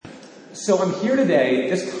So I'm here today.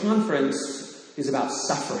 This conference is about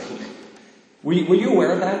suffering. Were you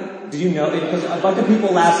aware of that? Did you know? Because a bunch of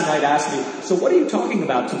people last night asked me, so what are you talking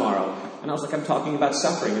about tomorrow? And I was like, I'm talking about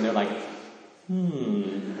suffering. And they're like,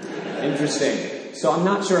 interesting. So I'm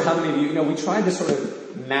not sure how many of you, we tried to sort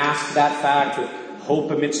of mask that fact with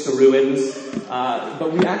hope amidst the ruins.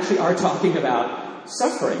 But we actually are talking about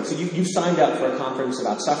suffering. So you signed up for a conference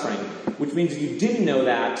about suffering, which means if you didn't know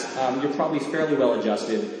that, you're probably fairly well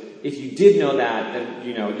adjusted. If you did know that, then,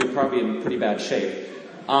 you're probably in pretty bad shape.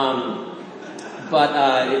 So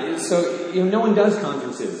no one does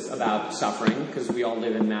conferences about suffering because we all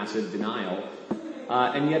live in massive denial.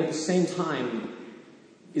 And yet at the same time,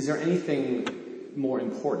 is there anything more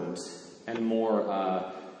important and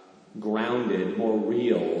more grounded, more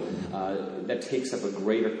real, that takes up a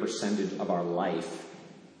greater percentage of our life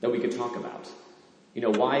that we could talk about?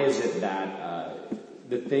 Why is it that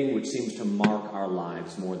the thing which seems to mark our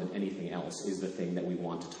lives more than anything else is the thing that we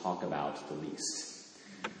want to talk about the least?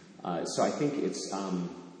 So I think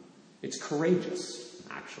it's courageous,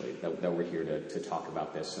 actually, that we're here to talk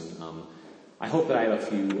about this. And I hope that I have a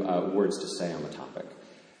few words to say on the topic.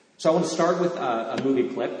 So I want to start with a movie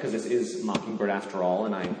clip, because this is Mockingbird after all,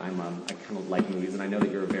 and I kind of like movies, and I know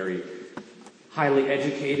that you're a very highly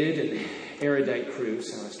educated and erudite crew,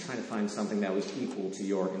 so I was trying to find something that was equal to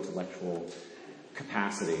your intellectual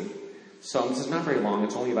capacity. So this is not very long,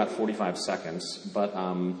 it's only about 45 seconds, but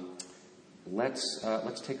let's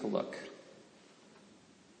take a look.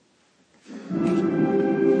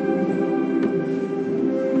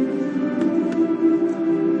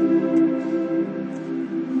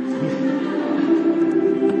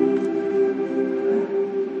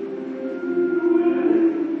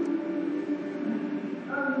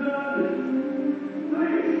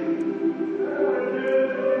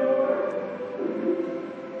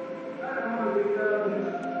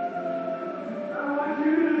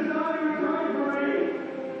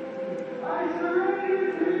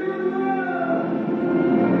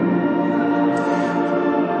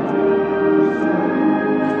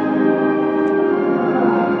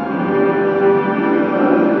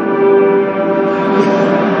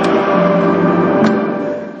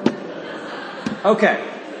 Okay.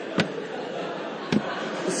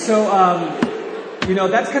 So,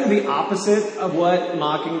 that's kind of the opposite of what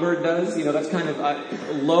Mockingbird does. That's kind of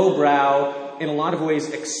lowbrow, in a lot of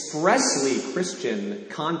ways, expressly Christian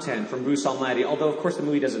content from Bruce Almighty, although, of course, the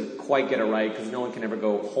movie doesn't quite get it right, because no one can ever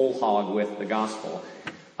go whole hog with the gospel.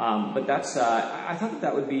 But that's, I thought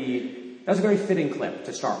that's a very fitting clip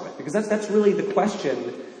to start with, because that's really the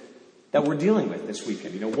question that we're dealing with this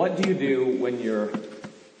weekend. What do you do when you're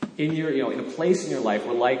in a place in your life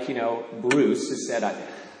where, like, Bruce has said,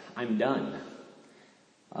 I'm done.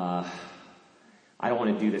 I don't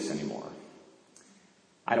want to do this anymore.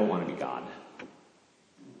 I don't want to be God.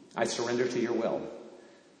 I surrender to your will.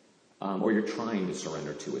 Or you're trying to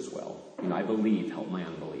surrender to his will. I believe, help my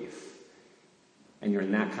unbelief. And you're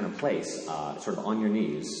in that kind of place, sort of on your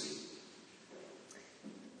knees,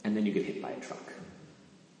 and then you get hit by a truck.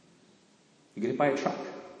 You get hit by a truck.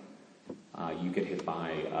 You get hit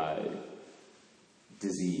by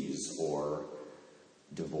disease or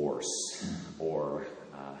divorce or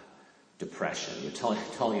depression.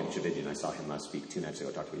 Tullian Tchividjian, I saw him speak 2 nights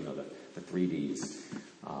ago, talked about, the 3 Ds.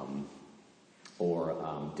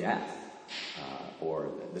 Or death,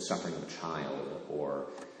 or the suffering of a child, or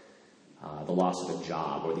the loss of a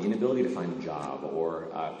job, or the inability to find a job, or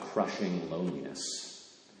crushing loneliness.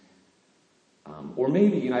 Or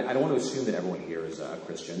maybe, I don't want to assume that everyone here is a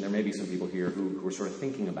Christian. There may be some people here who are sort of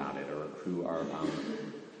thinking about it, or who are,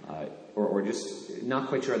 or just not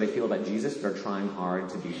quite sure how they feel about Jesus, but are trying hard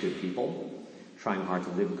to be good people, trying hard to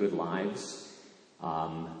live good lives,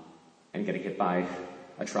 and getting hit by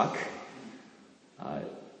a truck.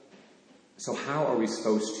 So how are we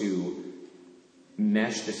supposed to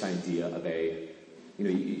mesh this idea of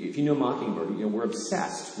if you know Mockingbird, we're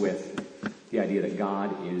obsessed with the idea that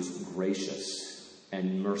God is gracious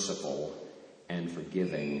and merciful and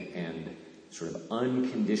forgiving and sort of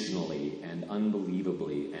unconditionally and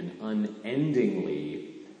unbelievably and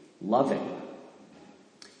unendingly loving.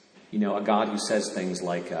 A God who says things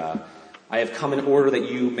like, I have come in order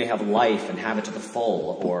that you may have life and have it to the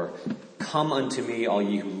full, or come unto me, all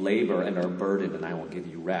ye who labor and are burdened, and I will give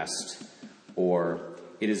you rest. Or,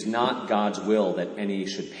 it is not God's will that any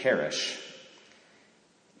should perish.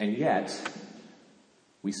 And yet,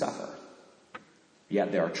 we suffer.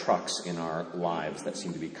 Yet there are trucks in our lives that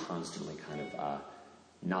seem to be constantly kind of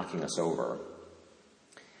knocking us over.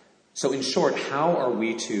 So in short, how are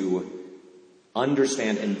we to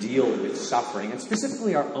understand and deal with suffering, and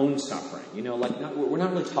specifically our own suffering. We're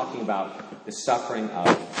not really talking about the suffering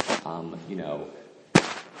of,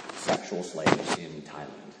 sexual slaves in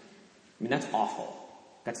Thailand. I mean, that's awful.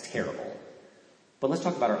 That's terrible. But let's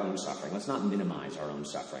talk about our own suffering. Let's not minimize our own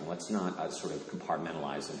suffering. Let's not sort of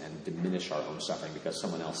compartmentalize and diminish our own suffering because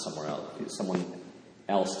someone else somewhere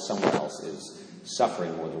else is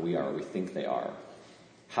suffering more than we are or we think they are.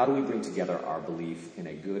 How do we bring together our belief in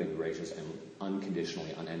a good and gracious and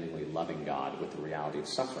unconditionally, unendingly loving God with the reality of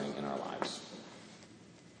suffering in our lives?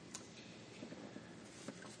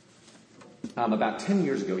 About 10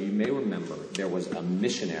 years ago, you may remember there was a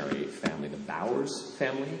missionary family, the Bowers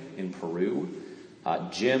family in Peru.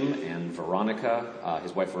 Jim and Veronica,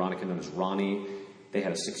 his wife Veronica, known as Ronnie, they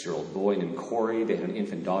had a 6-year-old boy named Corey. They had an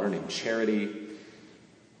infant daughter named Charity.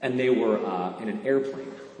 And they were in an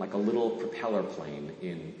airplane, like a little propeller plane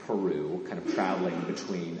in Peru, kind of traveling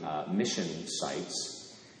between mission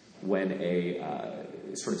sites when a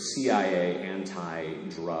sort of CIA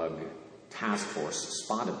anti-drug task force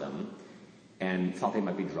spotted them and thought they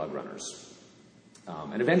might be drug runners.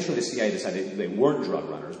 And eventually the CIA decided they weren't drug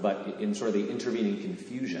runners, but in sort of the intervening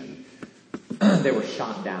confusion, they were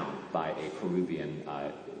shot down by a Peruvian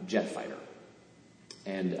jet fighter.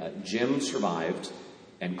 And Jim survived,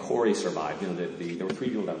 and Corey survived. There were 3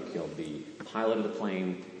 people that were killed. The pilot of the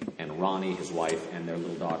plane, and Ronnie, his wife, and their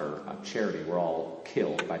little daughter, Charity, were all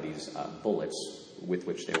killed by these bullets with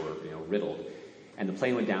which they were riddled. And the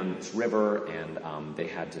plane went down this river, and they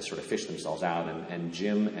had to sort of fish themselves out. And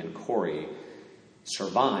Jim and Corey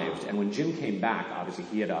survived. And when Jim came back, obviously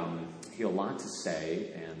he had a lot to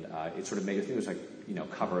say, and it sort of made, I think it was like,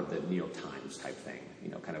 cover of the New York Times type thing,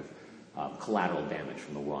 kind of collateral damage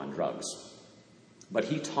from the war on drugs. But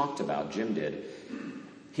he talked about, Jim did,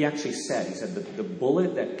 he said that the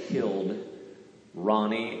bullet that killed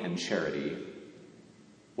Ronnie and Charity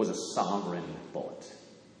was a sovereign bullet.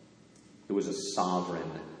 It was a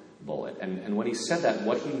sovereign bullet. And when he said that,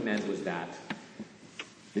 what he meant was that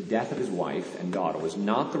the death of his wife and daughter was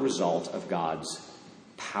not the result of God's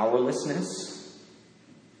powerlessness.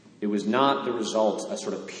 It was not the result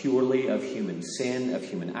sort of purely of human sin, of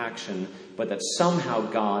human action, but that somehow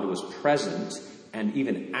God was present and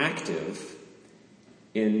even active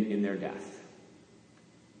in their death.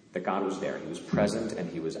 That God was there. He was present and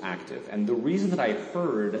he was active. And the reason that I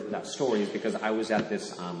heard that story is because I was at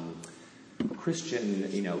this Christian,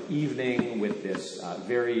 evening with this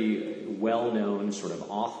very well-known sort of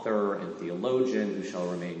author and theologian who shall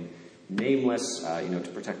remain nameless, to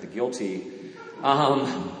protect the guilty.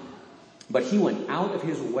 But he went out of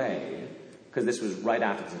his way, because this was right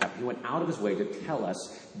after this happened, he went out of his way to tell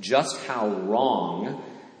us just how wrong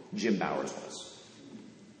Jim Bowers was.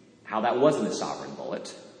 How that wasn't a sovereign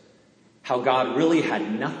bullet. How God really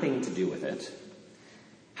had nothing to do with it.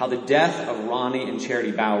 How the death of Ronnie and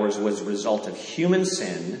Charity Bowers was a result of human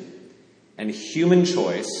sin and human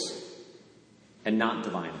choice and not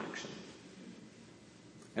divine action.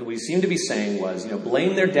 And what he seemed to be saying was,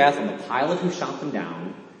 blame their death on the pilot who shot them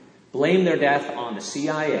down, blame their death on the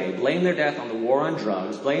CIA, blame their death on the war on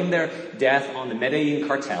drugs, blame their death on the Medellin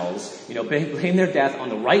cartels, blame their death on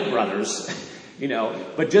the Wright brothers,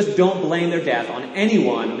 but just don't blame their death on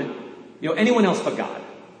anyone else but God.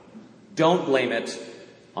 Don't blame it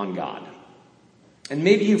on God. And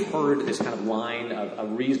maybe you've heard this kind of line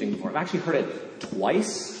of reasoning before. I've actually heard it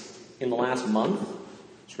twice in the last month,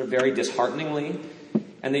 sort of very dishearteningly.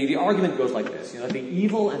 And the argument goes like this, that the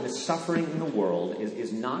evil and the suffering in the world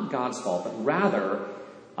is not God's fault, but rather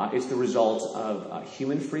it's the result of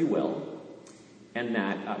human free will, and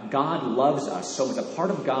that God loves us so much. A part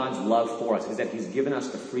of God's love for us is that he's given us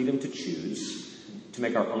the freedom to choose, to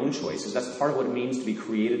make our own choices. That's part of what it means to be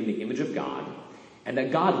created in the image of God. And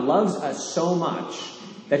that God loves us so much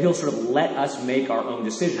that he'll sort of let us make our own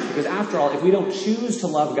decisions. Because after all, if we don't choose to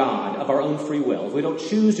love God of our own free will, if we don't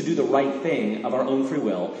choose to do the right thing of our own free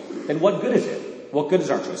will, then what good is it? What good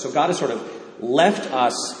is our choice? So God has sort of left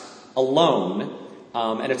us alone,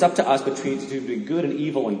 and it's up to us to be good and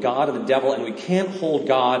evil and God and the devil, and we can't hold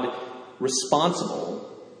God responsible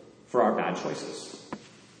for our bad choices.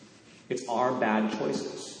 It's our bad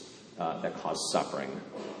choices that cause suffering.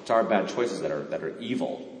 It's our bad choices that are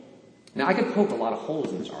evil. Now, I could poke a lot of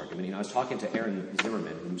holes in this argument. I was talking to Aaron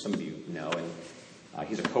Zimmerman, whom some of you know, and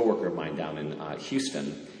he's a coworker of mine down in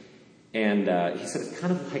Houston. And he said it's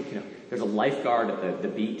kind of like, there's a lifeguard at the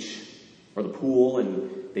beach or the pool,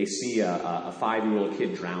 and they see a 5-year-old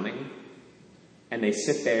kid drowning, and they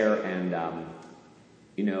sit there and,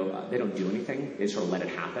 they don't do anything. They sort of let it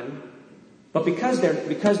happen. But because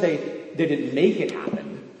they didn't make it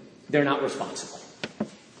happen, they're not responsible.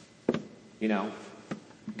 You know?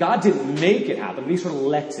 God didn't make it happen, but he sort of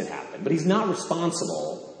lets it happen. But he's not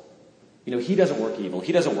responsible. You know, he doesn't work evil.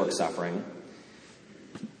 He doesn't work suffering.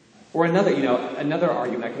 Or another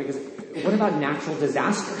argument I can make is, what about natural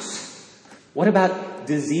disasters? What about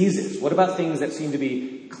diseases? What about things that seem to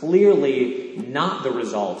be clearly not the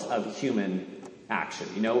result of human action?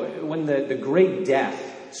 You know, when the Great Death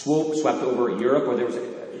swept over Europe, where there was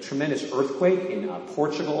a tremendous earthquake in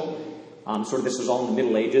Portugal, this was all in the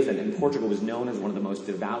Middle Ages, and Portugal was known as one of the most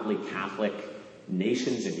devoutly Catholic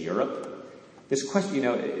nations in Europe. This question, you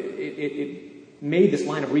know, it made this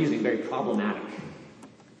line of reasoning very problematic.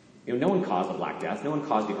 You know, no one caused the Black Death, no one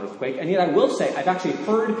caused the earthquake, and yet I will say, I've actually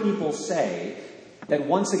heard people say that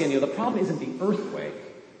once again, you know, the problem isn't the earthquake.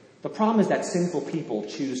 The problem is that sinful people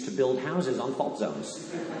choose to build houses on fault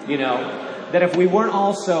zones. You know, that if we weren't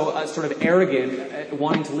also sort of arrogant,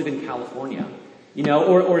 wanting to live in California, you know,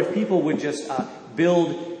 or if people would just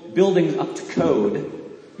build buildings up to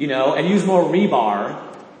code, you know, and use more rebar,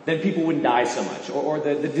 then people wouldn't die so much. Or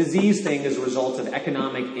the disease thing is a result of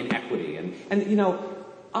economic inequity. And you know,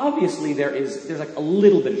 obviously there's like a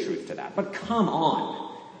little bit of truth to that. But come on.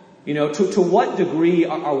 You know, to what degree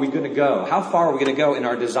are we going to go? How far are we going to go in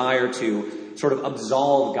our desire to sort of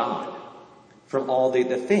absolve God from all the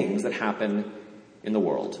things that happen in the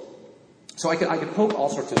world? So I could poke all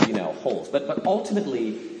sorts of, you know, holes. But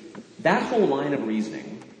ultimately, that whole line of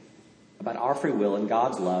reasoning about our free will and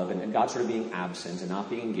God's love and God sort of being absent and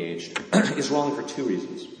not being engaged is wrong for two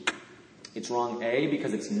reasons. It's wrong, A,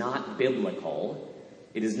 because it's not biblical.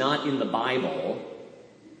 It is not in the Bible.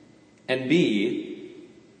 And B,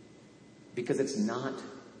 because it's not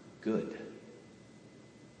good.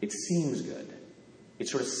 It seems good. It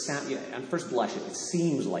sort of sounds, on first blush, it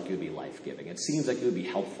seems like it would be life-giving. It seems like it would be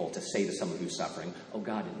helpful to say to someone who's suffering, oh,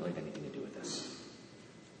 God didn't really have anything to do with this.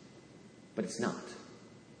 But it's not.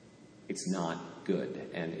 It's not good.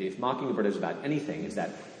 And if Mockingbird is about anything, it's that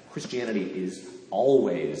Christianity is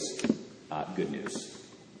always good news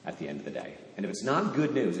at the end of the day. And if it's not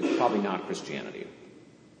good news, it's probably not Christianity.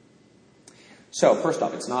 So, first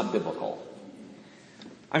off, it's not biblical.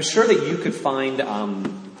 I'm sure that you could find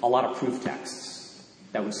a lot of proof texts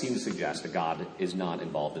that would seem to suggest that God is not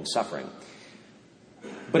involved in suffering.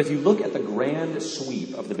 But if you look at the grand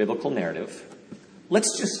sweep of the biblical narrative,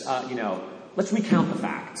 let's just, let's recount the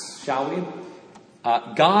facts, shall we?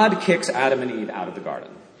 God kicks Adam and Eve out of the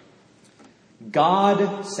garden.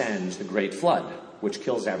 God sends the great flood, which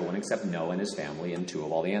kills everyone except Noah and his family and 2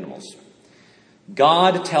 of all the animals.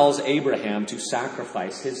 God tells Abraham to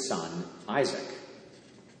sacrifice his son, Isaac.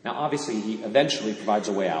 Now, obviously, he eventually provides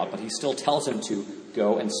a way out, but he still tells him to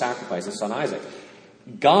go and sacrifice his son, Isaac.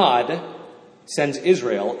 God sends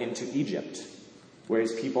Israel into Egypt, where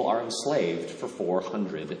his people are enslaved for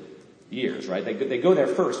 400 years, right? They go there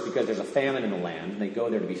first because there's a famine in the land, and they go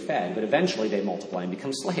there to be fed, but eventually they multiply and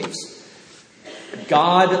become slaves.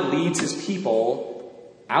 God leads his people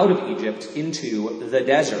out of Egypt into the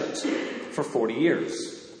desert for 40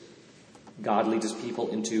 years. God leads his people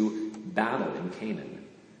into battle in Canaan.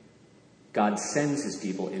 God sends his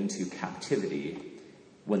people into captivity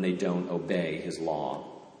when they don't obey his law.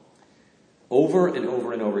 Over and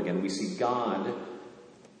over and over again, we see God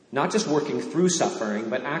not just working through suffering,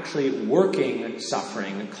 but actually working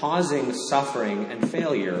suffering, causing suffering and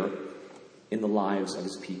failure in the lives of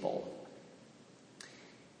his people.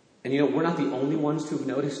 And you know, we're not the only ones to have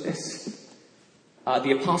noticed this.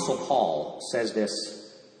 The Apostle Paul says this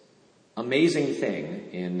amazing thing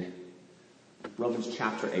in Romans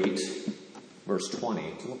chapter 8, verse 20.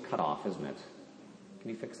 It's a little cut off, isn't it?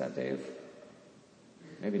 Can you fix that, Dave?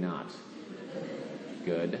 Maybe not.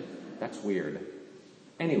 Good. That's weird.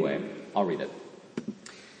 Anyway, I'll read it.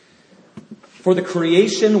 For the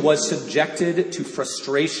creation was subjected to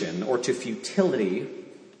frustration or to futility,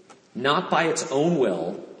 not by its own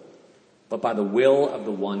will, but by the will of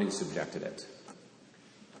the one who subjected it.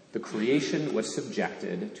 The creation was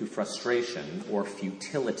subjected to frustration or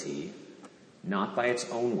futility, not by its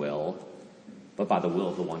own will, but by the will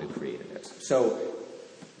of the one who created it. So,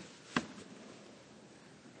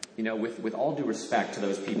 you know, with all due respect to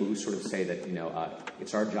those people who sort of say that,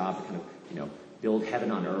 it's our job to kind of, build heaven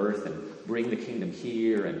on earth and bring the kingdom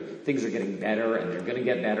here and things are getting better and they're going to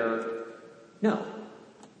get better. No.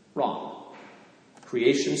 Wrong.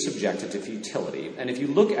 Creation subjected to futility. And if you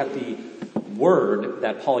look at the word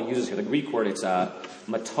that Paul uses here, the Greek word, it's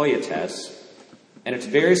matoietes, and it's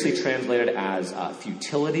variously translated as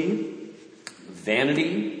futility,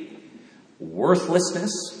 vanity,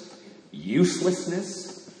 worthlessness,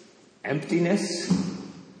 uselessness, emptiness.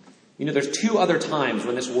 There's 2 other times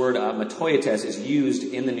when this word matoietes is used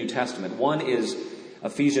in the New Testament. One is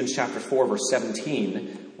Ephesians chapter 4, verse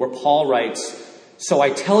 17, where Paul writes, "So I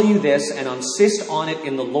tell you this and insist on it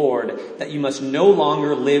in the Lord, that you must no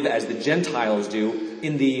longer live as the Gentiles do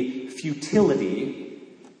in the futility,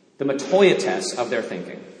 the metoietes of their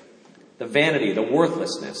thinking, the vanity, the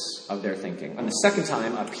worthlessness of their thinking." And the second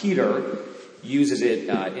time, Peter uses it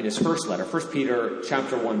in his first letter, 1 Peter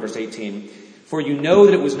chapter 1, verse 18. "For you know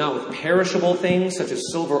that it was not with perishable things, such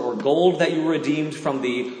as silver or gold, that you were redeemed from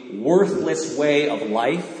the worthless way of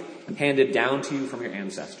life handed down to you from your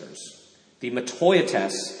ancestors." The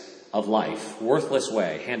metoietes of life, worthless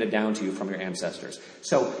way handed down to you from your ancestors.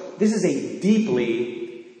 So this is a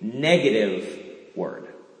deeply negative word.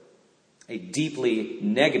 A deeply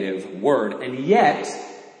negative word. And yet,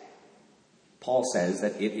 Paul says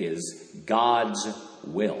that it is God's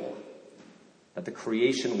will. That the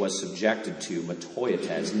creation was subjected to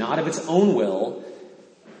metoietes, not of its own will,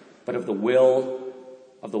 but of the will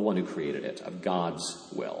of the one who created it, of God's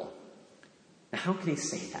will. Now, how can he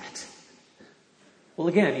say that? Well,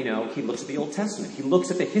 again, he looks at the Old Testament. He looks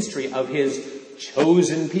at the history of his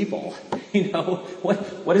chosen people.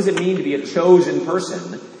 What does it mean to be a chosen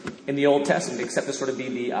person in the Old Testament, except to sort of be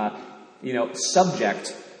the,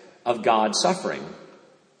 subject of God's suffering?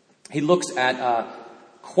 He looks at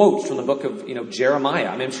quotes from the book of, Jeremiah.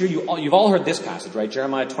 I mean, I'm sure you've all heard this passage, right?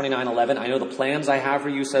 Jeremiah 29:11. "I know the plans I have for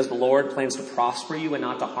you, says the Lord, plans to prosper you and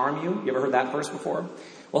not to harm you." You ever heard that verse before?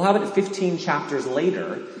 Well, how about 15 chapters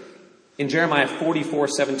later in Jeremiah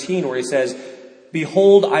 44:17, where he says,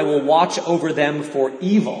 "Behold, I will watch over them for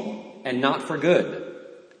evil and not for good.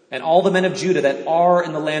 And all the men of Judah that are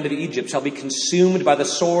in the land of Egypt shall be consumed by the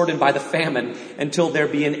sword and by the famine until there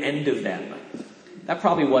be an end of them." That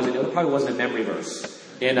probably wasn't a memory verse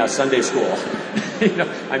in Sunday school.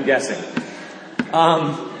 I'm guessing.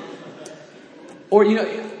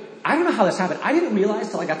 I don't know how this happened. I didn't realize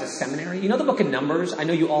till I got to seminary. The book of Numbers? I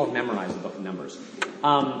know you all have memorized the book of Numbers.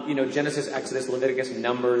 Genesis, Exodus, Leviticus,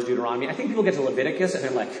 Numbers, Deuteronomy. I think people get to Leviticus and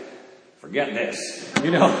they're like, forget this.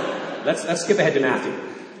 Let's skip ahead to Matthew.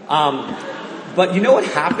 But you know what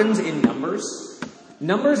happens in Numbers?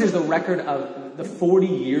 Numbers is the record of the 40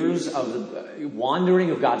 years of the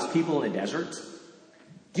wandering of God's people in the desert.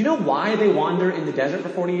 Do you know why they wander in the desert for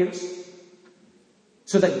 40 years?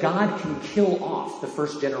 So that God can kill off the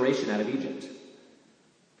first generation out of Egypt.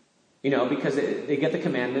 Because they get the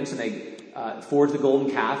commandments and they forge the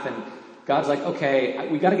golden calf, and God's like, okay,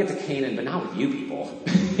 we got to get to Canaan, but not with you people.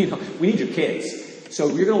 We need your kids. So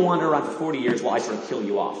you're going to wander around for 40 years while I sort of kill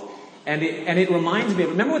you off. And it reminds me,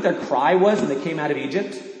 remember what their cry was when they came out of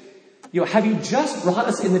Egypt? Have you just brought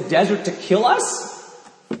us in the desert to kill us?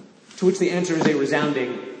 To which the answer is a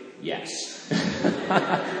resounding yes.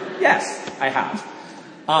 Yes, I have.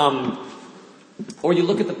 Or you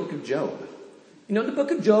look at the book of Job. The book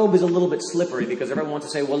of Job is a little bit slippery because everyone wants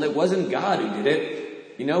to say, well, it wasn't God who did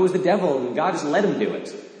it. It was the devil and God just let him do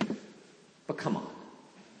it. But come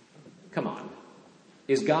on.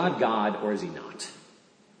 Is God God or is he not?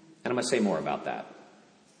 And I'm going to say more about that.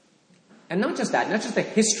 And not just that, not just the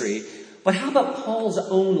history, but how about Paul's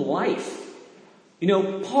own life?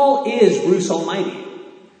 Paul is Bruce Almighty,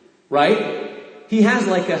 right? He has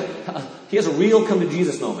a real come to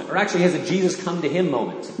Jesus moment, or actually he has a Jesus come to him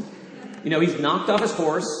moment. He's knocked off his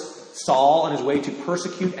horse, Saul, on his way to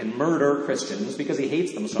persecute and murder Christians because he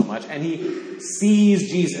hates them so much, and he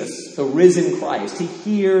sees Jesus, the risen Christ. He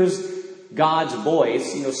hears God's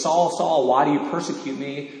voice. "Saul, Saul, why do you persecute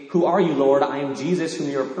me? Who are you, Lord? I am Jesus whom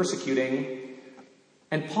you are persecuting."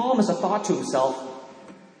 And Paul must have thought to himself,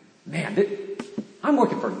 man, I'm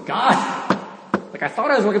working for God. I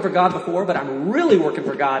thought I was working for God before, but I'm really working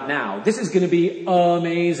for God now. This is going to be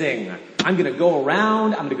amazing. I'm going to go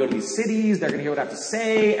around. I'm going to go to these cities. They're going to hear what I have to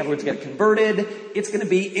say. Everyone's going to get converted. It's going to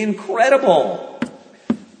be incredible.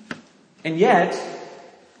 And yet,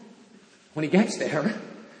 when he gets there,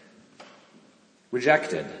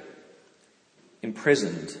 rejected,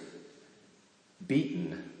 imprisoned,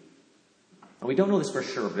 beaten. And we don't know this for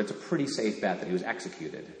sure, but it's a pretty safe bet that he was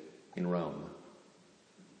executed in Rome.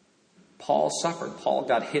 Paul suffered. Paul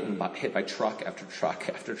got hit by truck after truck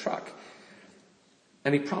after truck.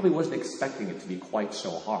 And he probably wasn't expecting it to be quite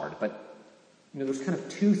so hard. But, there's kind of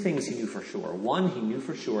two things he knew for sure. One, he knew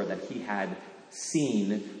for sure that he had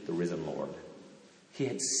seen the risen Lord. He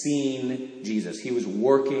had seen Jesus. He was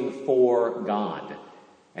working for God.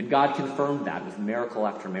 And God confirmed that with miracle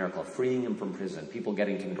after miracle, freeing him from prison, people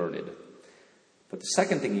getting converted. But the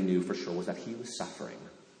second thing he knew for sure was that he was suffering.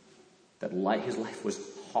 That his life was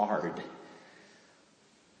hard.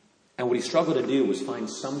 And what he struggled to do was find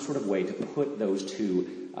some sort of way to put those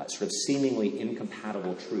two sort of seemingly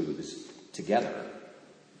incompatible truths together.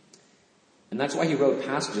 And that's why he wrote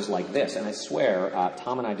passages like this. And I swear,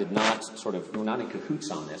 Tom and I did not we're not in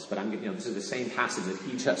cahoots on this, but this is the same passage that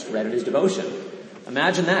he just read in his devotion.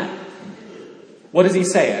 Imagine that. What does he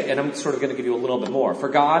say? And I'm sort of going to give you a little bit more. For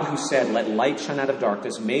God, who said, let light shine out of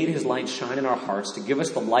darkness, made his light shine in our hearts to give us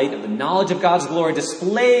the light of the knowledge of God's glory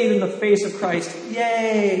displayed in the face of Christ.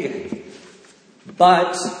 Yay!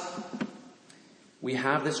 But we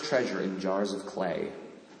have this treasure in jars of clay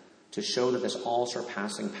to show that this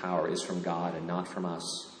all-surpassing power is from God and not from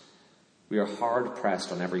us. We are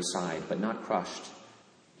hard-pressed on every side, but not crushed,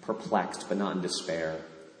 perplexed, but not in despair,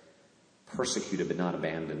 persecuted, but not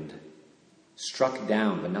abandoned, struck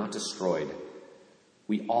down, but not destroyed.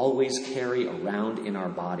 We always carry around in our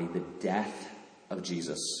body the death of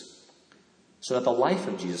Jesus, so that the life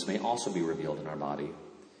of Jesus may also be revealed in our body.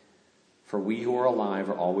 For we who are alive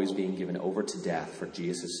are always being given over to death for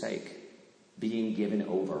Jesus' sake. Being given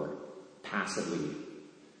over passively.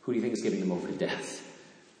 Who do you think is giving them over to death?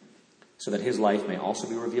 So that his life may also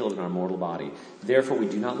be revealed in our mortal body. Therefore we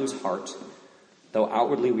do not lose heart. Though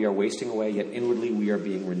outwardly we are wasting away, yet inwardly we are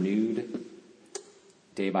being renewed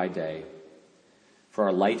day by day. For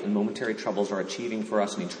our light and momentary troubles are achieving for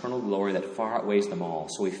us an eternal glory that far outweighs them all.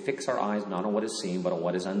 So we fix our eyes not on what is seen, but on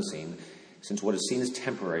what is unseen. Since what is seen is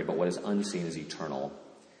temporary, but what is unseen is eternal.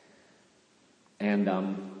 And,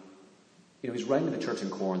 he's writing to the church in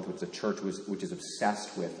Corinth, which is a church which is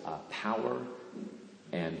obsessed with power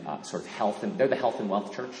and sort of health. And they're the health and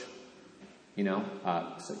wealth church, so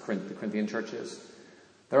the Corinthian church is.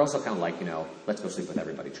 They're also kind of like, let's go sleep with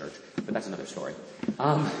everybody church. But that's another story.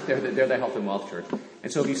 They're the health and wealth church.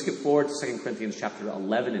 And so if you skip forward to 2 Corinthians chapter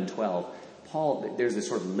 11 and 12, Paul, there's this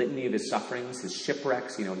sort of litany of his sufferings, his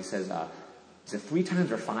shipwrecks. He says, 3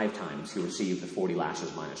 times or 5 times he received the 40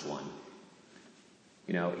 lashes minus 1.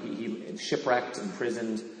 He shipwrecked,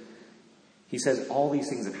 imprisoned. He says, all these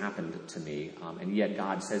things have happened to me, and yet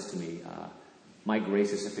God says to me, my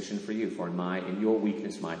grace is sufficient for you, for in your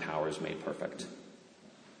weakness my power is made perfect.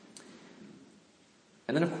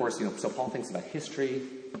 And then, of course, so Paul thinks about history,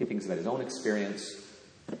 he thinks about his own experience,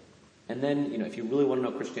 and then, if you really want to know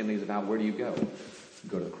what Christianity is about, where do you go? You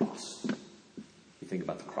go to the cross. You think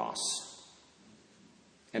about the cross.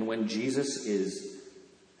 And when Jesus is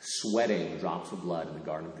sweating drops of blood in the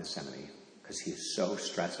Garden of Gethsemane, because he is so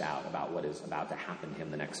stressed out about what is about to happen to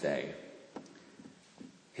him the next day,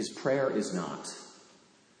 his prayer is not,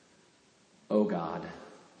 oh God,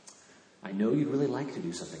 I know you'd really like to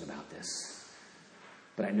do something about this,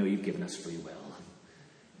 but I know you've given us free will.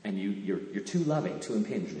 And you're too loving to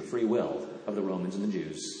impinge on the free will of the Romans and the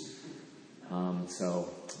Jews. So,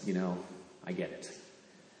 I get it.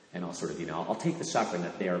 And I'll sort of, I'll take the suffering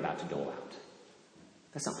that they're about to dole out.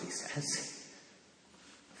 That's not what he says.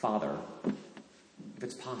 Father, if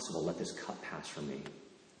it's possible, let this cup pass from me.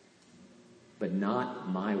 But not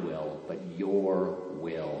my will, but your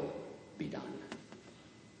will be done.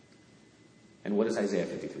 And what does Isaiah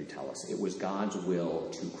 53 tell us? It was God's will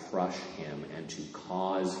to crush him and to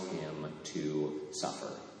cause him to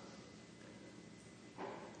suffer.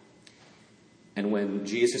 And when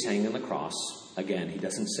Jesus is hanging on the cross, again, he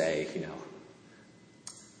doesn't say,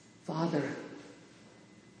 Father,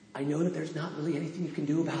 I know that there's not really anything you can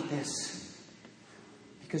do about this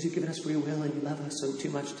because you've given us free will and you love us so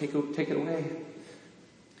too much, take it away.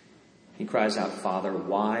 He cries out, Father,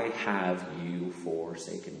 why have you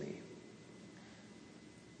forsaken me?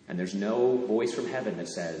 And there's no voice from heaven that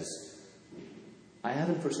says, I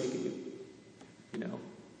haven't forsaken you.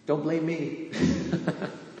 Don't blame me.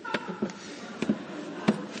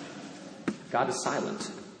 God is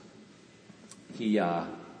silent. He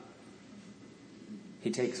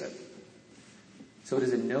takes it. So it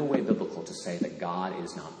is in no way biblical to say that God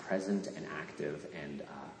is not present and active and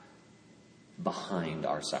behind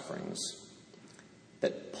our sufferings.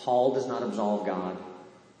 That Paul does not absolve God.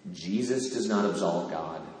 Jesus does not absolve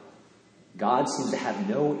God. God seems to have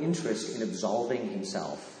no interest in absolving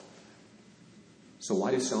himself. So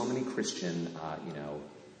why do so many Christian,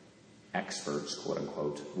 experts, quote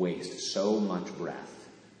unquote, waste so much breath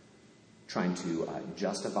trying to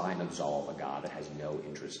justify and absolve a God that has no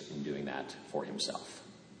interest in doing that for himself?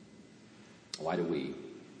 Why do we?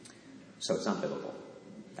 So it's not biblical.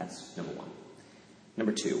 That's number one.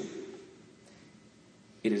 Number two,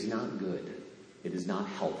 it is not good. It is not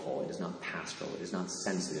helpful. It is not pastoral. It is not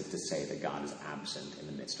sensitive to say that God is absent in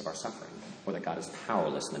the midst of our suffering, or that God is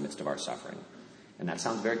powerless in the midst of our suffering. And that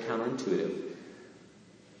sounds very counterintuitive,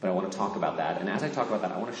 but I want to talk about that. And as I talk about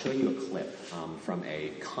that, I want to show you a clip from a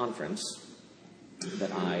conference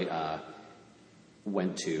that I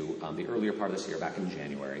went to the earlier part of this year, back in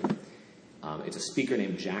January. It's a speaker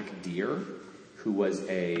named Jack Deere, who was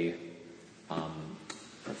a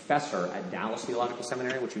professor at Dallas Theological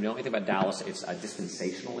Seminary, which you know anything about Dallas, it's a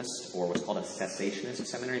dispensationalist, or what's called a cessationist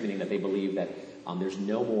seminary, meaning that they believe that there's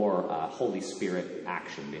no more Holy Spirit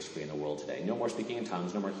action, basically, in the world today. No more speaking in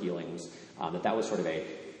tongues, no more healings. That was sort of a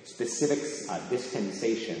specific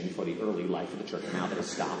dispensation for the early life of the church, now that has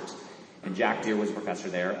stopped. And Jack Deere was a professor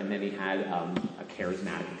there, and then he had a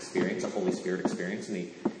charismatic experience, a Holy Spirit experience, and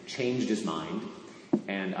he changed his mind.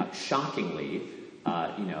 And shockingly,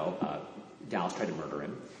 Dallas tried to murder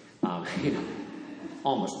him.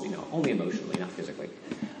 Almost, only emotionally, not physically.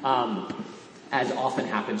 As often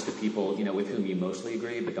happens to people, with whom you mostly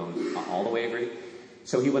agree, but don't all the way agree.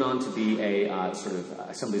 So he went on to be a sort of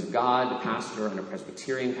Assemblies of God pastor and a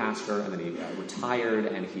Presbyterian pastor, and then he retired,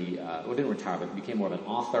 and he didn't retire, but became more of an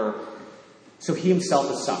author. So he himself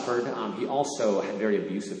has suffered. He also had very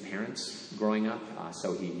abusive parents growing up,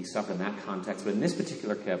 so he suffered in that context. But in this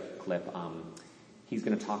particular clip, he's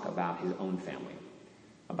going to talk about his own family,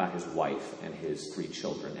 about his wife and his 3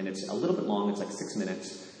 children. And it's a little bit long. It's like 6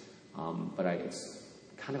 minutes, but it's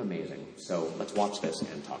kind of amazing. So let's watch this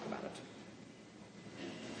and talk about it.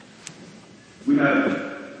 We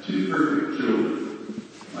have 2 perfect children.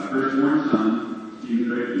 My firstborn son, Stephen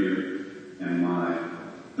Drake Deere, and my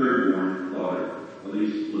thirdborn daughter,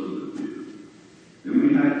 Elise Elizabeth Deere. Then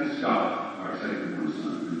we had Scott, our secondborn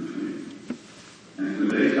son, in between. And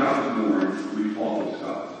the day Scott was born, we followed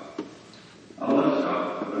Scott. I love Scott,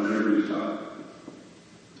 but I never knew Scott.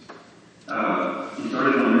 He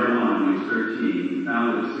started on marijuana when he was 13, found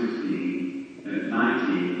it at 16, and at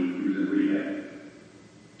 19, he was in rehab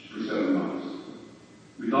for 7 months.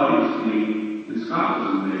 We thought he was clean, and Scott was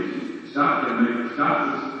amazing. Scott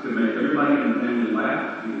could make everybody in the family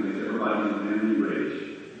laugh. He could make everybody in the family rage.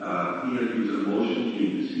 He was emotional.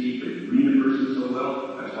 He could read a person so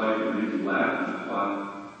well. That's why he could make you laugh, and that's why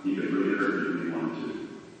he could really hurt you when he wanted to.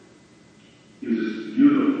 He was this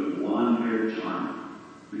beautiful, blonde-haired charmer.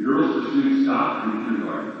 The girls pursued Scott in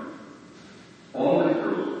kindergarten. All the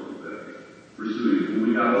girls pursued him. When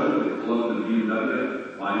we got older, they pulled up in the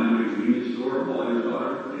BMW, find him at a convenience store, ball your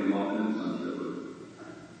daughter, and walked in the sunset with him.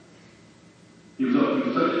 He was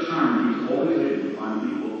such a charmer. He was always able to find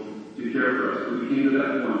people to care for us. When we came to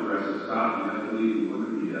that point where I said, Scott, you have to leave and we're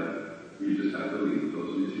going to be out. You just have to leave. Those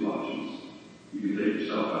are the 2 options. You can take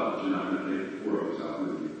yourself out, but you're not going to take the 4 of us out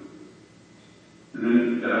with you. And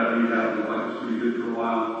then he got out of rehab. His life was pretty good for a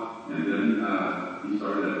while. And then he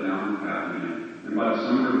started that downward path again. And by the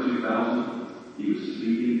summer of 2000, he was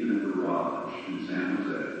sleeping in a garage in San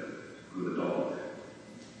Jose with a dog.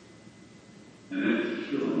 And it was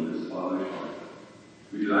killing his father's heart.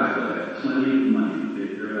 Because I still had plenty of money to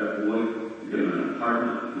take care of that boy, to get him an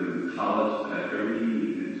apartment, to get him to college, to have everything he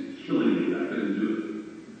needed. It was killing me. I couldn't do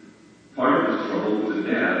it. Part of his trouble was a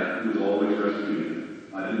dad who was always rescuing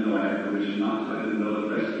him. I didn't know I had permission not to. I didn't know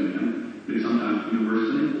that rescuing him could sometimes be the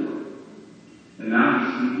worst thing for him. And now he's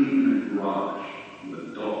sleeping in a garage with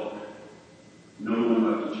a dog. No one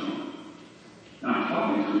left to charm. And I'm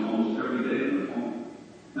talking to him almost every day on the phone.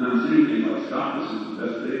 And I'm saying things like, Scott, this is the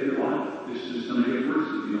best day of your life. It's just going to get worse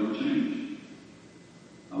if you don't change.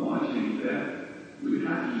 I want to change, Dad. We would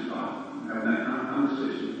have to stop and have that kind of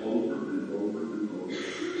conversation over and over and over.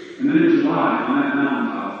 And then in July, on that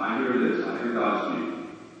mountaintop, I hear this. I hear God speak.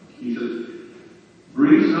 He says,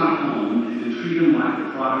 bring Scott home and treat him like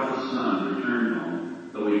the prodigal son returned home,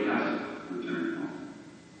 though he hasn't returned home.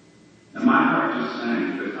 And my heart just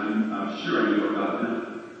sank, because I'm sure I knew what God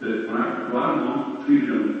meant. That when I brought him home, treated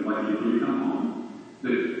him like he would come home,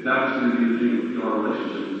 that was going to be the thing that would our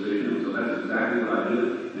relationship with Satan. So that's exactly what I did.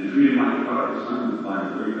 And treated him like a prodigal son and buy a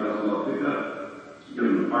 $30,000 pickup. Give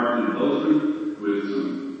him an apartment in Bozeman with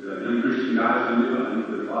some young Christian guys I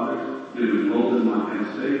knew their fathers. Get him enrolled in Montana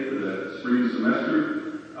State for the spring semester.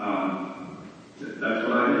 That's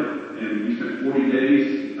what I did. And we spent 40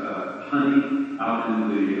 days hunting out in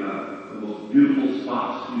the most beautiful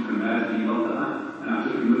spots you can imagine. He loved to hunt. And I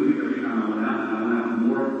took him with me every time I went out, and I went out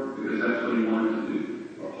more because that's what he wanted to do.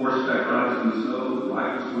 Horseback rides in the snow, the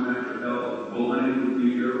rifles went after elk, bull hunting with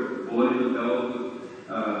deer, boiling with elk,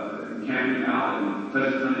 camping out and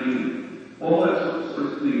pheasant hunting, and all that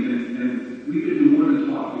sort of thing. And we could do more than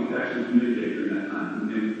talk. We could actually communicate during that time.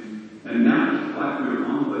 And now it's like we were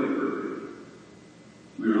on the way perfect.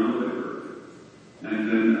 We were on the way perfect. And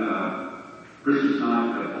then Christmas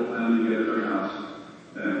night, got the whole family together at our house,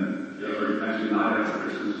 and actually night after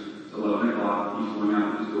Christmas, it's 11 o'clock, he's going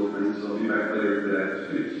out with his girlfriend, so I'll be back later today.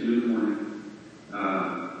 See you in the morning.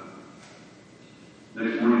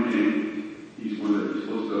 Next morning came, he's supposed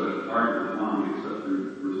to go to the party with mom, gets up for his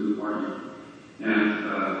new apartment. And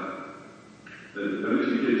the other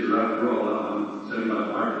 2 kids are out the roll up, I'm sitting by the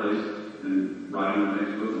fireplace, and writing on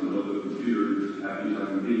Facebook and look at the computer as happy as I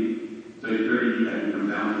can be. So he's very, he had to come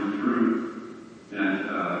down to his room, and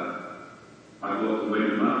I go up to wake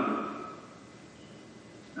him up,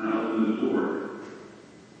 and I open the door,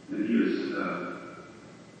 and he is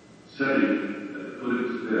sitting at the foot of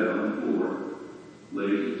his bed on the floor,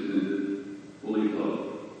 legs extended, fully clothed.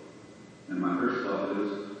 And my first thought is,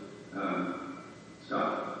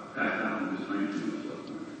 Scott passed out and just drank too much last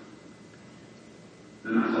night.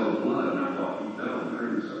 Then I saw the blood, and I thought he fell and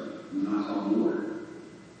hurt himself. And then I saw more.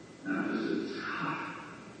 And I just said, Scott.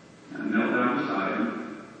 And I knelt down beside him.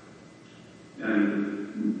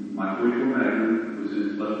 And my 44 Magnum was in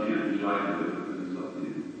his left hand. His right hand was in his left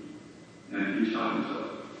hand. And he shot himself.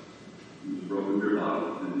 It was a broken beer bottle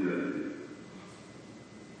in the other hand.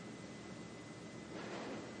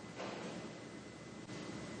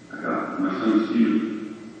 I got my son Stephen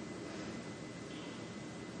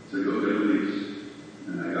to go get Elise.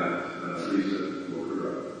 And I got Lisa to woke her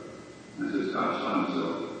up. And I said, Scott shot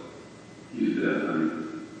himself. He's dead, honey.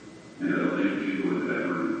 And I don't think you should go into that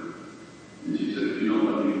room. And she said, if you don't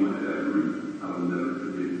let me go into that room, I will never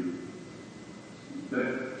forgive you. Okay?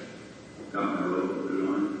 Got my robe, put it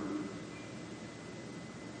on.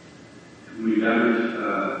 And we gathered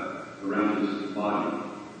around his body.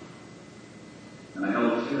 And I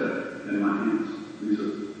held his head in my hands. Lisa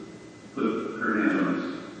put her hand on his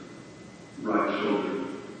right shoulder.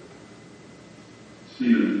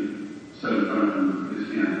 Stephen sat in front of him, his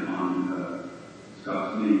hand on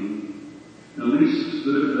Scott's knee. And Elise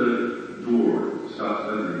stood at the door of Scott's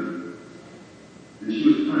bedroom. And she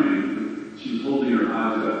was praying. She was holding her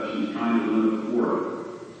eyes up. She was trying to limit the horror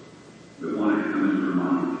that wanted to come into her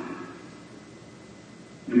mind.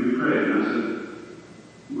 And we prayed. And I said,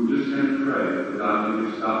 we're just going to pray that God will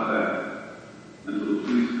get Scott back until the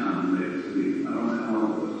police come and make us leave. I don't know how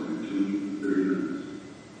long it was, 2, 30 minutes.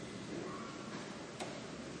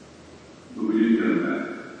 But we didn't get him back.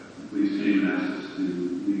 The police came and asked us to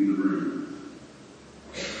leave the room.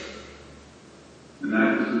 And that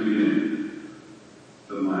was the beginning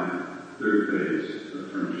of my third phase of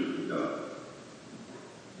friendship with God.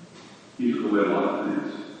 He took away a lot of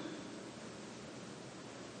things.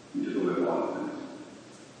 He took away a lot of things.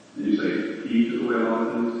 And you say, he took away a lot of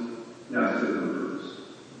things? Yeah, I said it on purpose.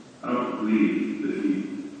 I don't believe that he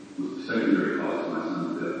was the secondary cause of my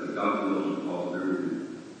son's death. The God was the cause of everything.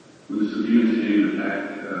 When the Sabaeans came and attacked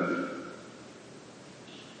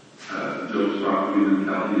Job's property, and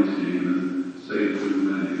the Chaldeans came and saved the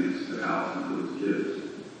men against the house and killed his kids,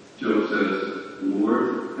 Job says, the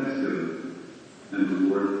Lord has given, and the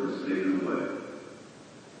Lord has taken away.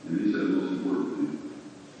 And he said the most important thing,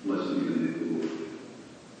 blessed be the name of the Lord.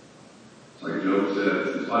 It's like Job said,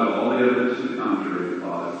 in spite of all the evidence to the contrary,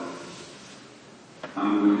 Father,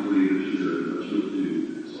 I'm going to believe that you're good, and what you'll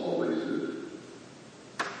do is always good.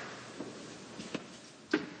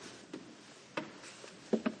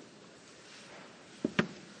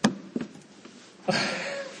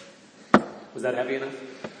 Was that heavy enough?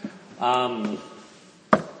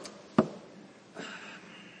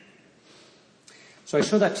 So I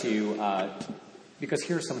show that to you because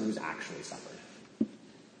here's someone who's actually suffered.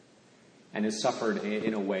 And has suffered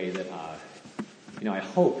in a way that, I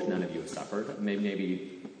hope none of you have suffered.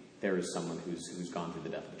 Maybe there is someone who's gone through the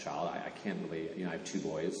death of a child. I can't really, I have 2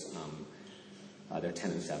 boys. They're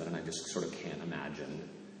 10 and 7, and I just sort of can't imagine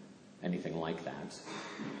anything like that.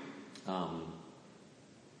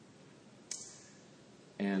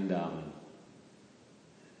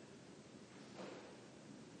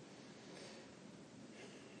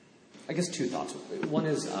 I guess 2 thoughts. One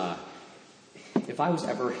is, if I was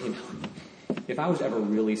ever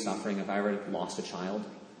really suffering, if I ever lost a child,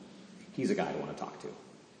 he's a guy I want to talk to.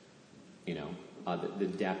 The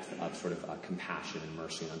depth of sort of compassion and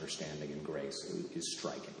mercy and understanding and grace is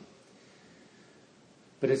striking.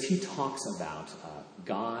 But as he talks about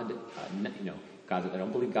God, God, I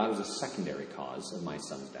don't believe God was a secondary cause of my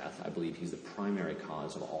son's death. I believe he's the primary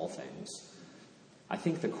cause of all things. I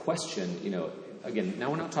think the question, again, now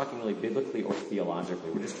we're not talking really biblically or theologically.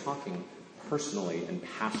 We're just talking personally and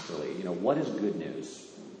pastorally. What is good news?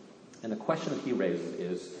 And the question that he raises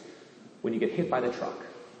is, when you get hit by the truck,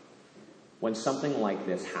 when something like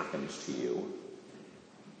this happens to you,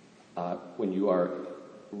 when you are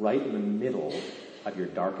right in the middle of your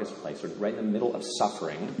darkest place, or right in the middle of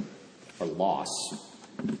suffering or loss,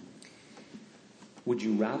 would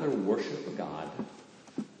you rather worship a God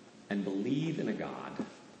and believe in a God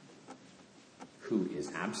who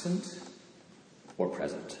is absent or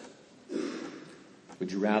present?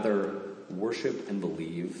 Would you rather worship and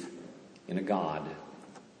believe in a God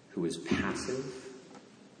who is passive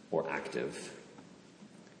or active?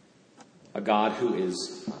 A God who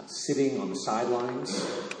is sitting on the sidelines,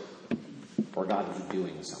 or a God who's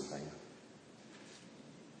doing something?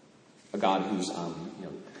 A God who's,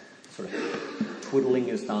 sort of twiddling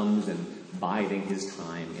his thumbs and biding his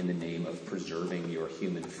time in the name of preserving your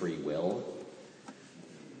human free will?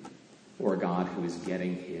 Or a God who is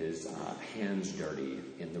getting his hands dirty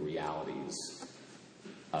in the realities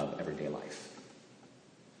of everyday life?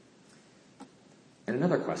 And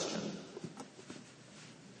another question.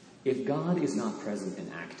 If God is not present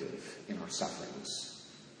and active in our sufferings,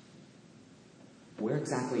 where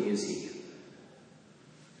exactly is he?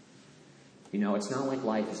 You know, it's not like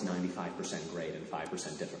life is 95% great and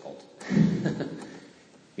 5% difficult.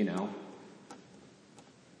 You know?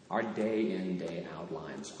 Our day in, day out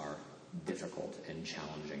lives are difficult and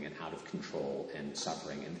challenging and out of control and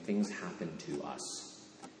suffering, and things happen to us.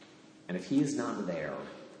 And if he is not there,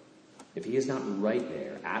 if he is not right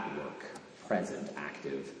there, at work, present,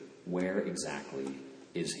 active, where exactly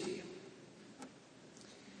is he?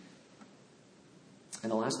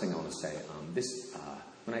 And the last thing I want to say,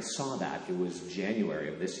 when I saw that, it was January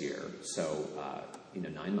of this year, so 8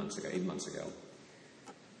 months ago,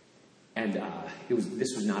 and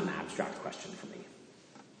this was not an abstract question for me.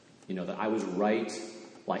 You know, that I was right.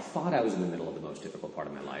 Well, I thought I was in the middle of the most difficult part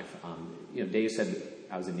of my life. Dave said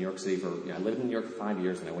I was in New York City I lived in New York for 5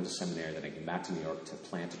 years, and I went to seminary, then I came back to New York to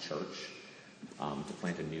plant a church, to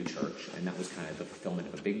plant a new church, and that was kind of the fulfillment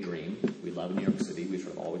of a big dream. We love New York City. We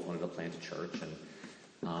sort of always wanted to plant a church, and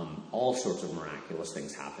all sorts of miraculous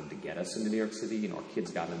things happened to get us into New York City. You know, our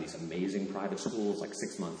kids got into these amazing private schools like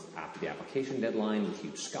 6 months after the application deadline with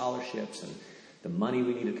huge scholarships, and the money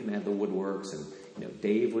we needed came out of the woodworks, and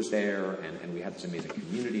Dave was there, and we had this amazing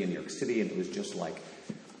community in New York City, and it was just like,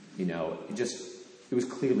 it was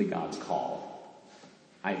clearly God's call.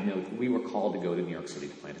 We were called to go to New York City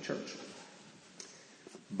to plant a church.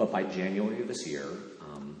 But by January of this year,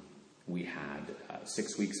 we had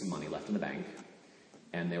 6 weeks of money left in the bank,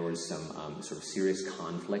 and there was some sort of serious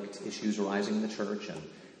conflict issues arising in the church, and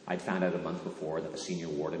I'd found out a month before that the senior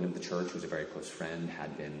warden of the church, who was a very close friend,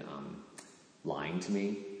 had been lying to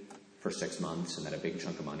me for 6 months, and that a big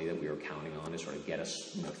chunk of money that we were counting on to sort of get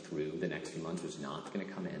us through the next few months was not going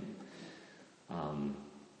to come in.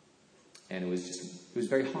 And it was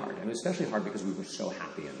very hard. And it was especially hard because we were so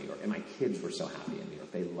happy in New York. And my kids were so happy in New York.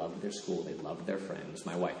 They loved their school. They loved their friends.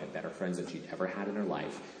 My wife had better friends than she'd ever had in her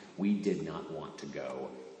life. We did not want to go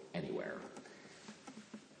anywhere.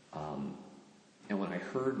 And when I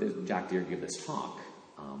heard Jack Deere give this talk,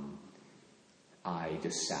 I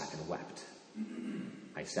just sat and wept.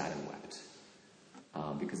 I sat and wept.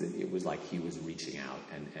 Because it was like he was reaching out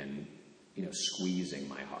and squeezing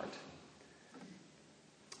my heart.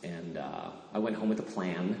 And I went home with a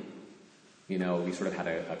plan. We sort of had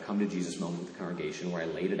a come to Jesus moment with the congregation where I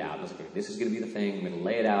laid it out. I was like, okay, this is going to be the thing. I'm going to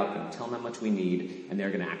lay it out. I'm going to tell them how much we need, and they're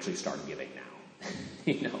going to actually start giving now.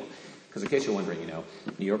 Because in case you're wondering,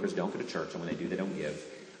 New Yorkers don't go to church, and when they do, they don't give.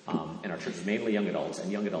 And our church is mainly young adults,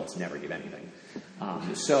 and young adults never give anything.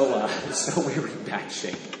 So we were in bad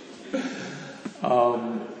shape.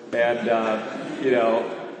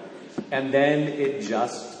 And then it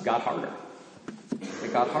just got harder.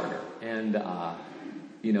 It got harder. And,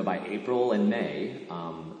 by April and May,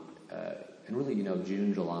 and really,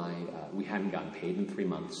 June, July, we hadn't gotten paid in 3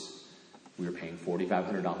 months. We were paying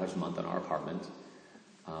 $4,500 a month on our apartment.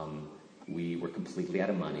 We were completely out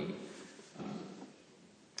of money.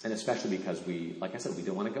 And especially because like I said, we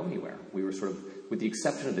didn't want to go anywhere. We were sort of, with the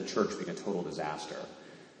exception of the church being a total disaster,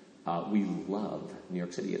 we love New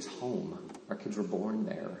York City. It's home. Our kids were born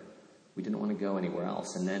there. We didn't want to go anywhere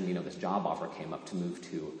else. And then, this job offer came up to move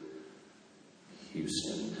to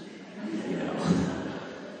Houston,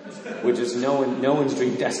 which is no one's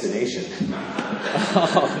dream destination.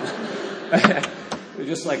 We're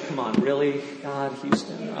just like, come on, really? God,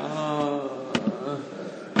 Houston?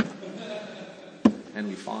 And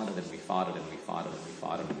we fought it, and we fought it, and we fought it, and we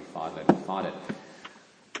fought it, and we fought it, and we fought it.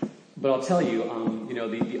 But I'll tell you,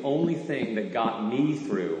 the only thing that got me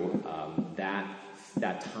through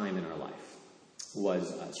that time in our life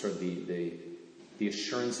was sort of the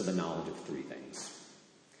assurance of the knowledge of three things.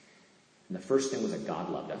 And the first thing was that God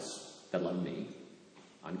loved us, that loved me,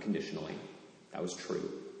 unconditionally. That was true.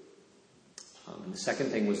 And the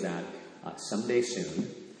second thing was that someday soon,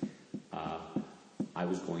 I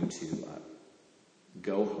was going to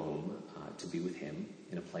go home to be with him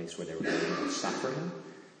in a place where there would be no more suffering,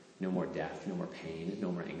 no more death, no more pain,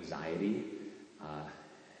 no more anxiety,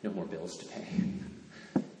 no more bills to pay.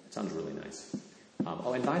 It sounds really nice.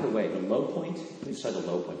 And by the way, the low point, let me start the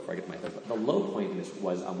low point before I get to my third point. The low point in this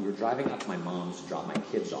was we were driving up to my mom's to drop my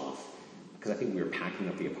kids off because I think we were packing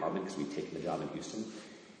up the apartment because we'd taken the job in Houston.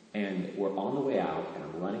 And we're on the way out, and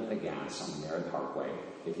I'm running out of gas on the Merritt Parkway,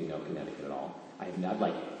 if you know Connecticut at all. My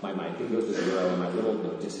thing goes to 0, and my little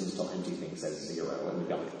distance till empty thing says 0, and we've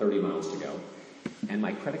got like 30 miles to go. And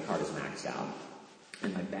my credit card is maxed out,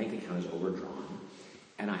 and my bank account is overdrawn,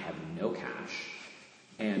 and I have no cash.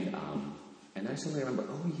 And I suddenly remember,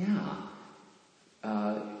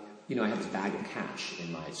 I had this bag of cash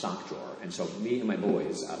in my sock drawer. And so me and my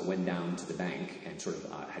boys went down to the bank and sort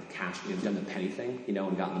of had cash, done the penny thing,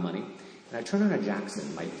 and gotten the money. And I turned around to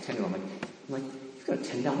Jackson, my 10-year-old, I'm like, you've got a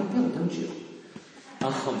 $10 bill, don't you?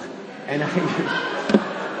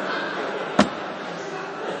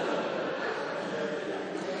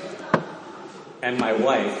 And my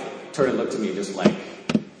wife turned and looked at me just like,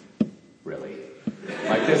 really?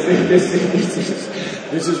 Like this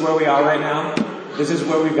is where we are right now? This is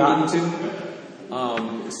where we've gotten to?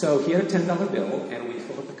 So he had a $10 bill, and we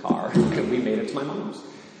filled up the car, and we made it to my mom's.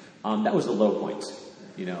 That was the low point,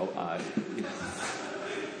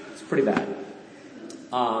 it's pretty bad.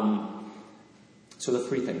 So the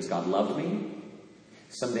 3 things: God loved me,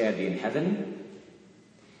 someday I'd be in heaven,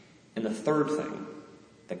 and the 3rd thing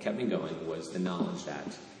that kept me going was the knowledge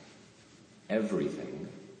that everything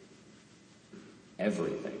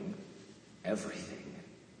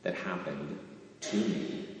that happened to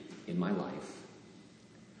me in my life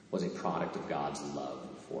was a product of God's love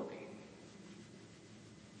for me.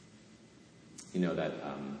 That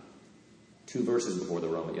 2 verses before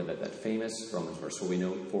that famous Romans verse, for we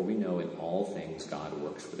know in all things God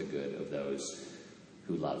works for the good of those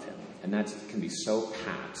who love him. And that can be so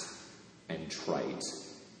pat and trite.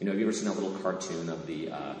 Have you ever seen that little cartoon of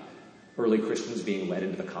the early Christians being led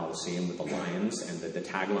into the Colosseum with the lions, and the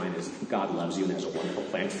tagline is, God loves you and has a wonderful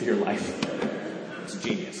plan for your life? It's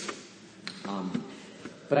genius.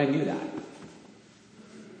 But I knew that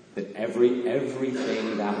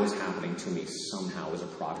everything that was happening to me somehow was a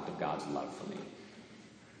product of God's love for me.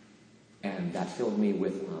 And that filled me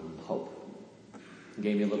with hope. It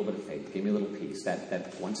gave me a little bit of faith, gave me a little peace,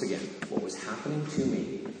 that once again, what was happening to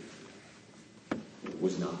me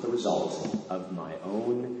was not the result of my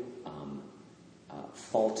own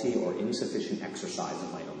faulty or insufficient exercise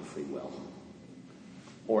of my own free will,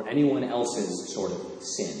 or anyone else's sort of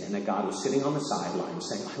sin, and that God was sitting on the sidelines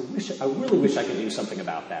saying, I really wish I could do something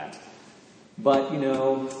about that. But,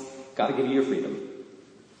 got to give you your freedom.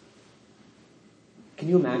 Can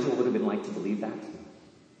you imagine what it would have been like to believe that?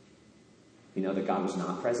 That God was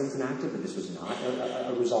not present and active, that this was not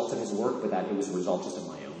a result of his work, but that it was a result just of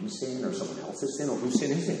my own sin or someone else's sin, or whose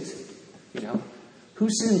sin is it? Who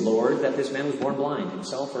sinned, Lord, that this man was born blind,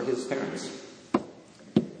 himself or his parents?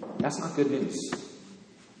 That's not good news.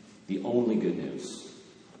 The only good news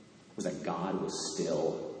was that God was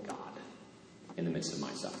still God in the midst of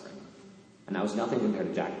my suffering. And that was nothing compared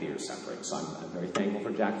to Jack Deere's suffering. So I'm very thankful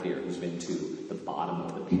for Jack Deere, who's been to the bottom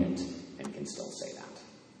of the pit and can still say that.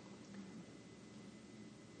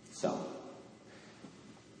 So,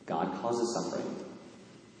 God causes suffering.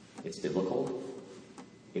 It's biblical.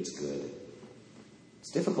 It's good. It's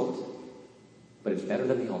difficult, but it's better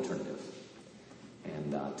than the alternative.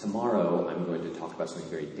 And tomorrow I'm going to talk about something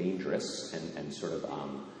very dangerous and sort of,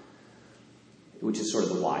 which is sort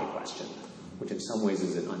of the why question, which in some ways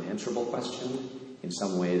is an unanswerable question, in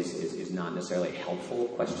some ways is not necessarily a helpful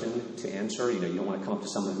question to answer. You don't want to come up to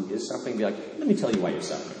someone who is suffering and be like, let me tell you why you're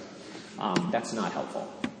suffering. That's not helpful.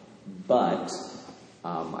 But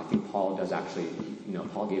I think Paul does actually,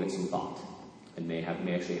 Paul gave it some thought and may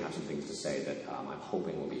actually have some things to say that I'm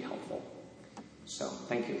hoping will be helpful. So,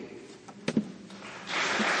 thank you.